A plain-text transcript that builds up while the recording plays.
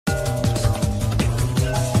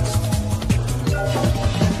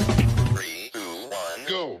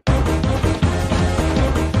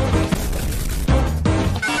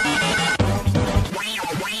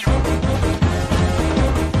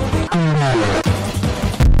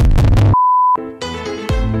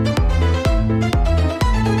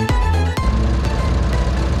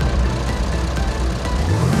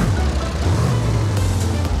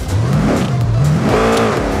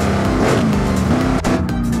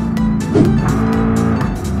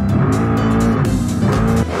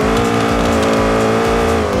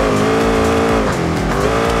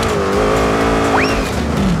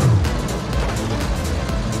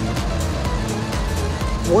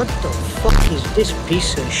is this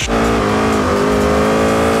piece of shit?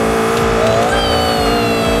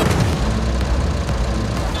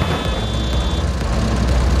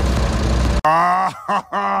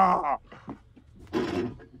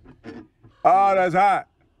 Oh, that's hot.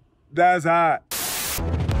 That's hot.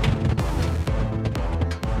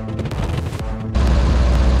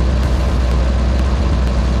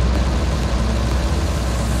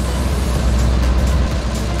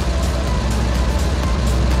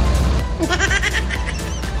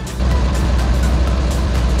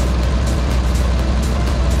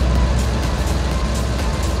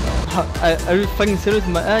 Are you fucking serious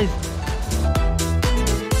in my eyes?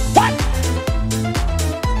 What?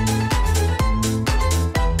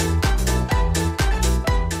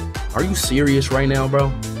 Are you serious right now, bro?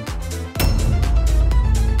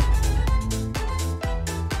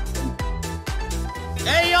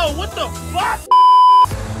 Hey, yo, what the fuck?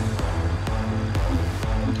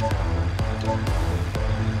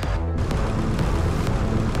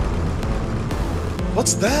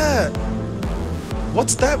 What's that?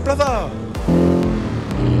 What's that, brother?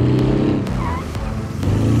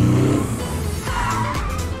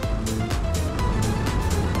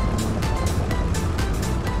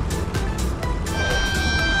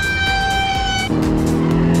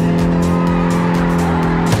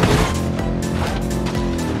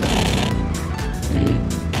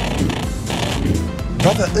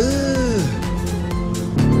 Brother,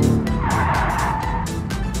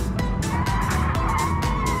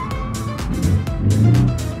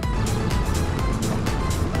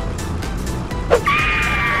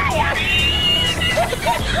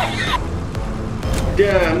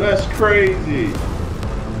 Damn, that's crazy.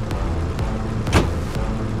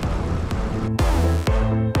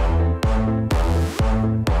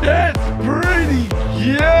 That's pretty,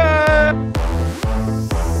 yeah!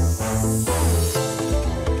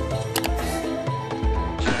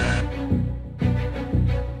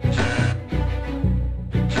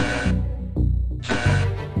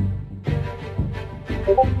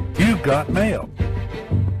 You got mail.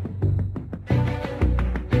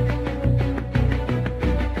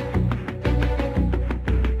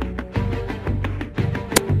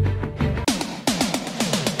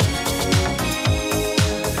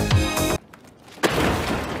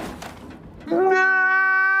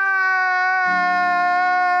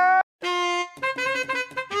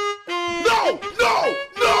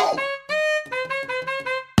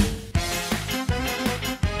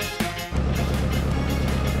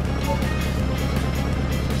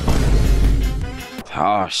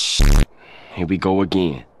 Oh, shit. Here we go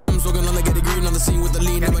again. I'm smoking on the get green on the scene with the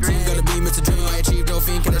lean in my team. Got a beam, it's a dream. I achieved no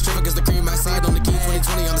fiend. Can I strip against the cream backside on the key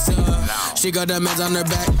 2020 on the scene. She got that meds on her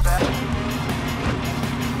back.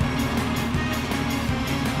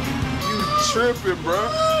 You tripping, bro.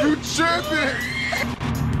 You tripping.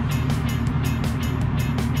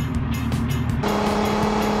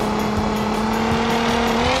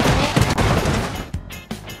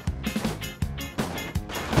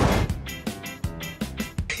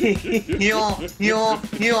 Yo.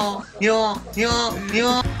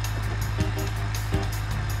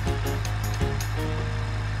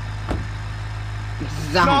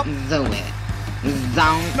 Don't do it.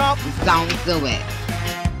 Don't do it.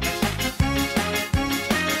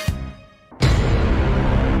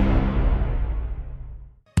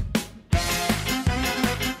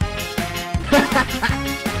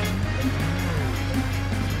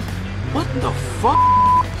 What the fuck?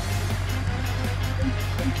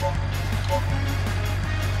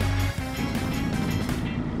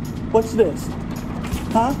 What's this?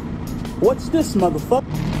 Huh? What's this, motherfucker?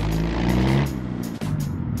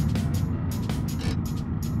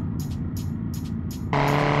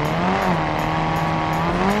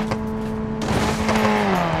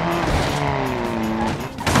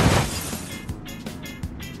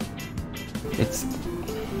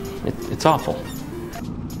 It's awful.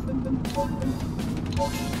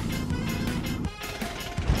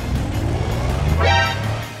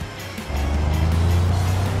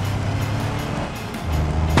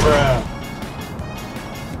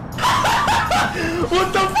 What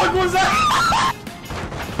the fuck was that?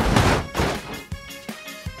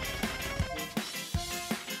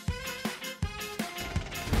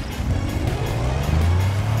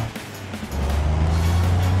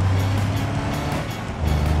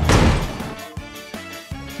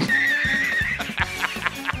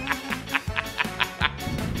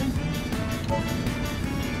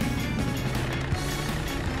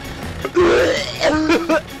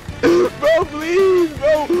 Bro, please,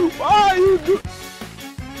 bro. Why are you doing?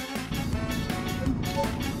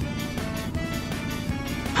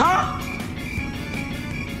 Huh?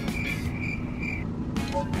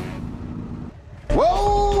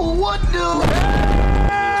 Whoa, what the?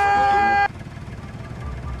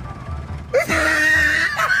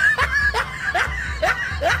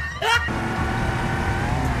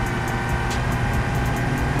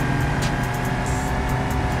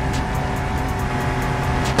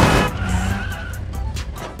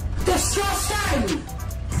 Disgusting!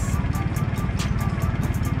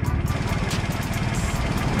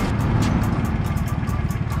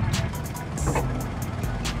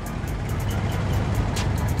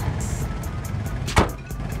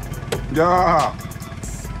 Yeah.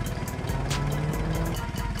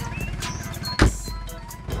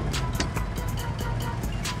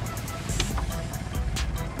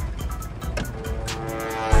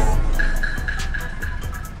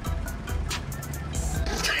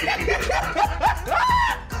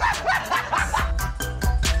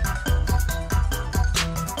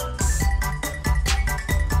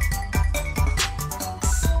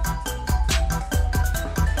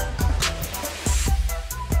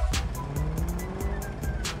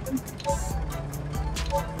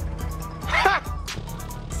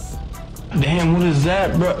 Damn, what is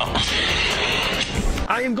that, bro?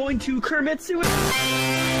 I am going to Kermitsu.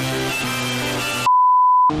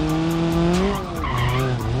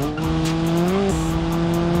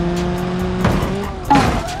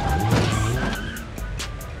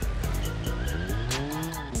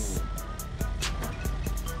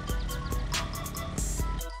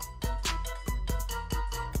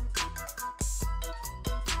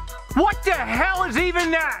 What the hell is even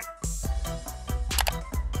that?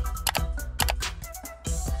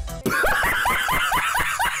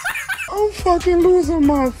 I'm fucking losing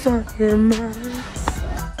my fucking mind.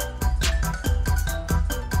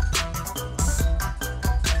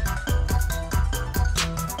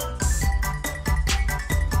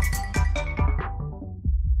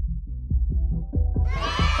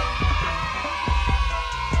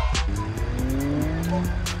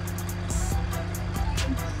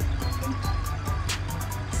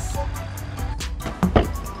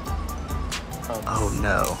 Oh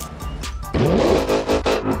no.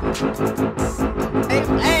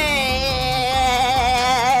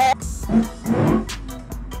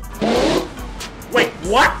 Wait,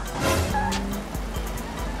 what?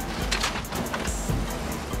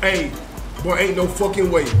 Hey, boy, ain't no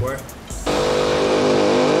fucking way, boy.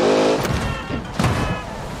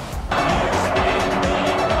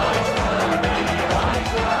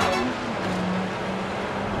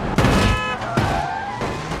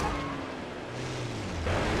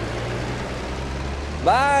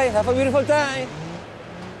 Bye, have a beautiful time.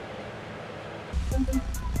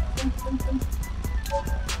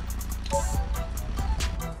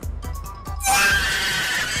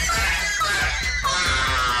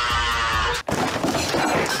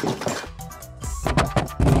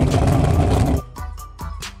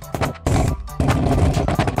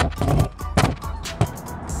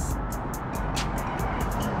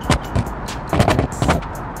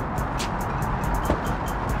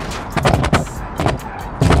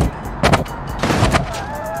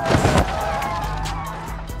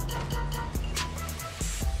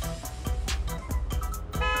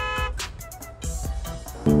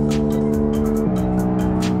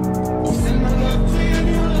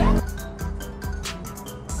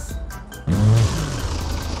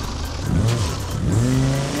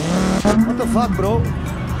 What the fuck, bro?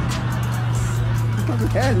 What the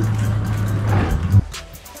hell?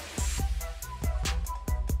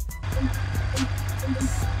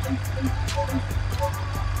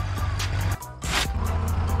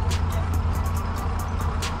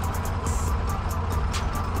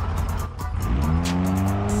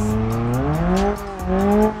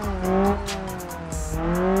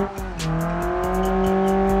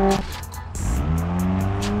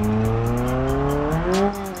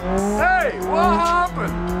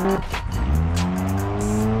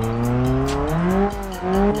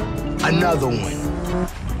 Another one.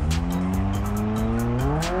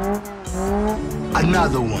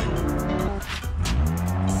 Another one.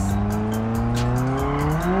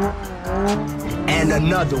 And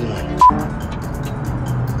another one.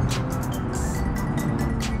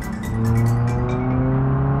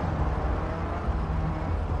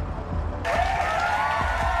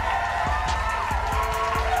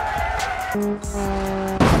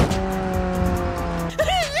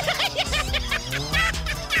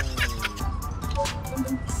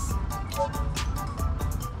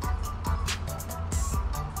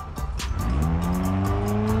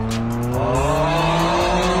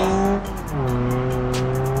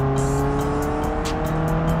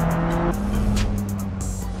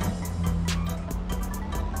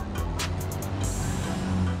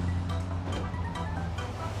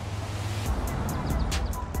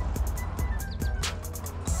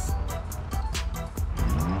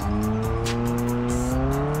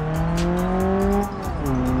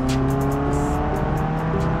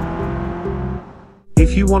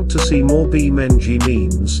 If you want to see more BeamNG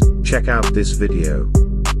memes, check out this video.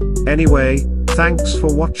 Anyway, thanks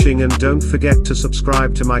for watching and don't forget to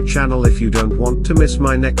subscribe to my channel if you don't want to miss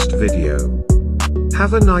my next video.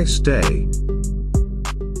 Have a nice day.